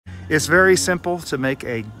It's very simple to make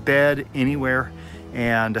a bed anywhere,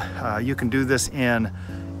 and you can do this in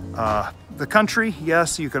the country.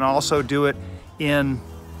 Yes, you can also do it in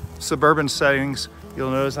suburban settings.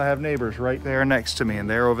 You'll notice I have neighbors right there next to me, and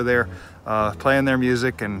they're over there playing their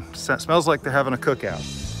music, and it smells like they're having a cookout.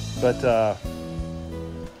 But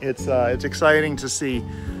it's exciting to see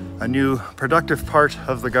a new productive part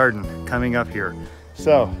of the garden coming up here.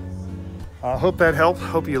 So I hope that helped.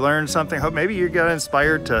 Hope you learned something. Hope maybe you got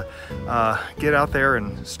inspired to get out there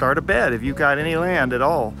and start a bed. If you've got any land at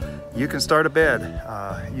all, you can start a bed.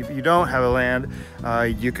 If you don't have a land,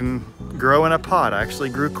 you can grow in a pot. I actually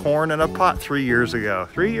grew corn in a pot 3 years ago.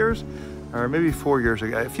 3 years? Or maybe 4 years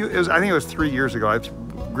ago. I think it was 3 years ago. I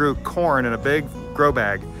grew corn in a big grow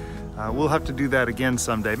bag. We'll have to do that again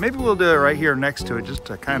someday. Maybe we'll do it right here next to it just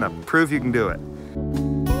to kind of prove you can do it.